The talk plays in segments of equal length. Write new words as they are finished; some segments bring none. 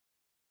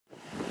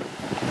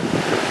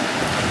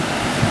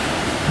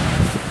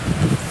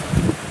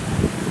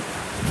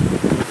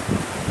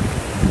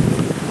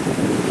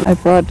I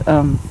brought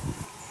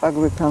bug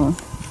repellent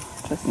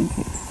just in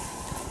case.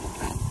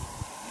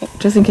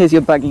 Just in case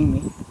you're bugging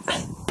me.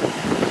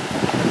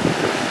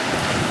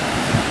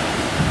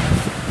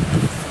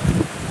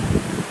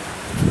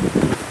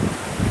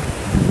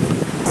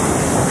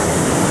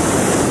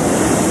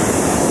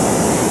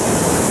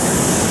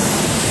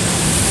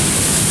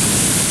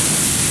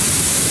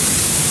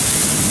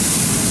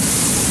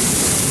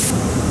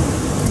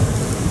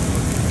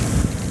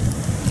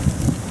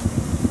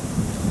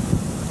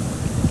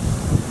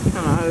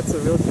 It's a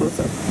real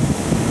close-up.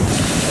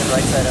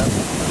 Right side up.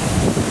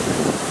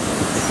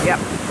 Yep.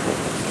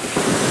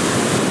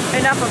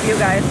 Enough of you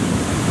guys.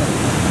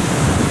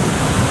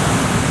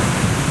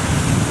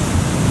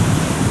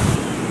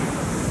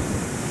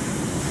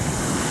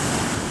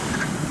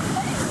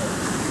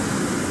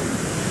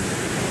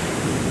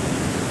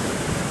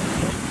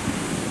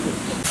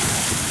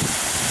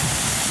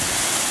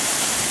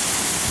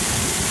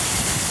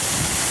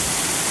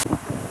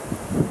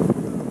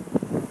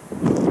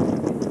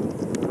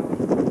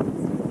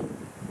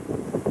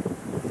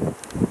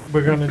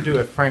 We're going to do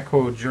a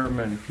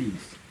Franco-German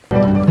piece.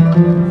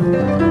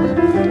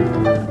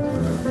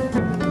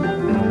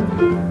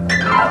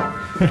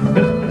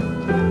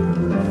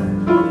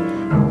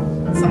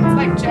 Sounds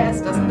like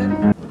jazz, doesn't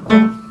it?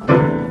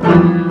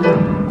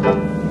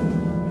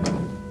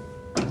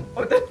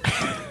 Oh,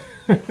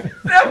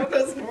 that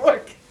doesn't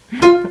work.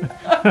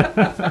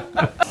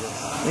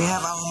 We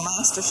have our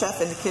master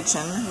chef in the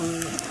kitchen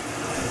who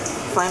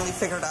finally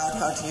figured out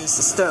how to use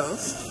the stove.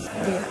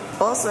 We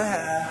also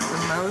have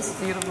the most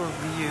beautiful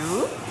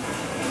view,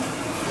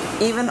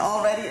 even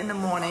already in the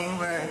morning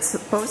where it's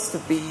supposed to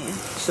be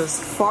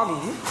just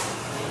foggy.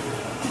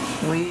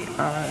 We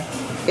are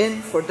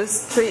in for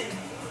this treat.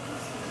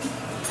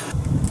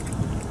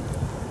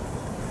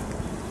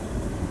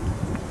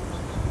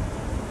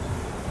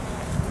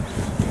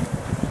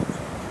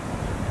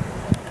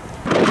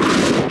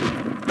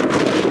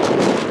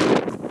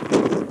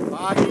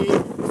 Foggy,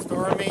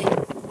 stormy,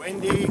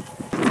 windy.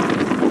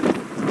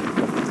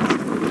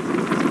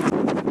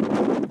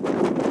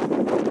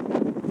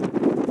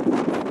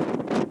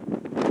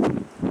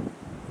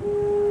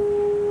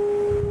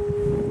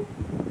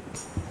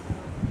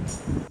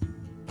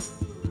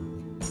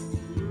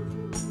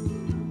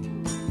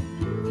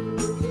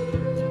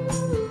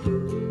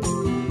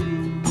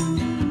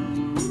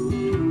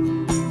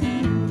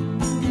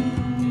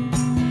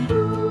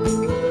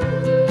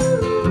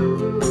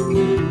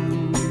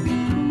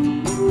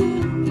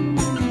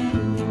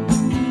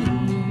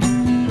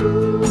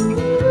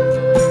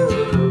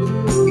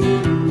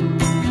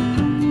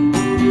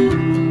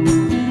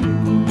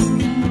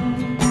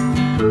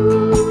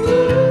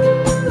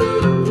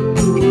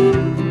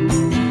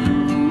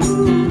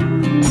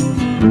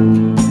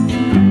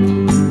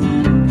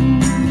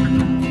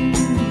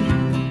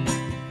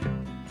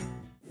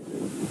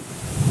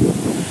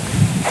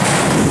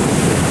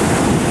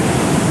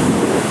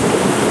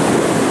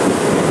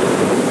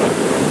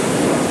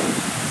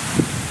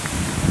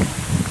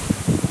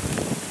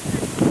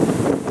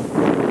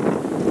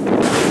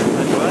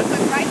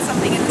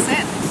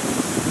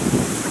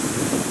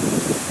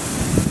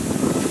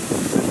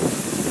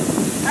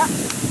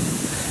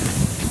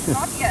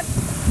 Not yet.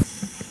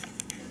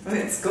 But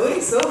it's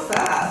going so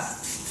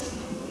fast.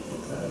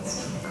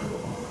 That's cool.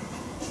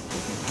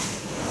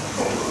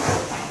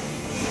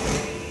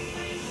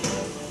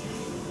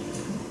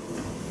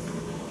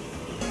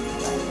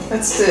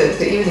 That's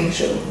the evening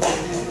show.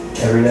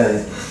 Every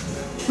night.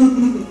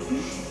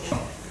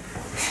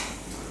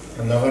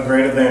 Another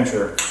great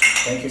adventure.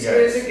 Thank you guys.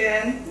 Cheers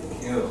again.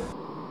 Thank you.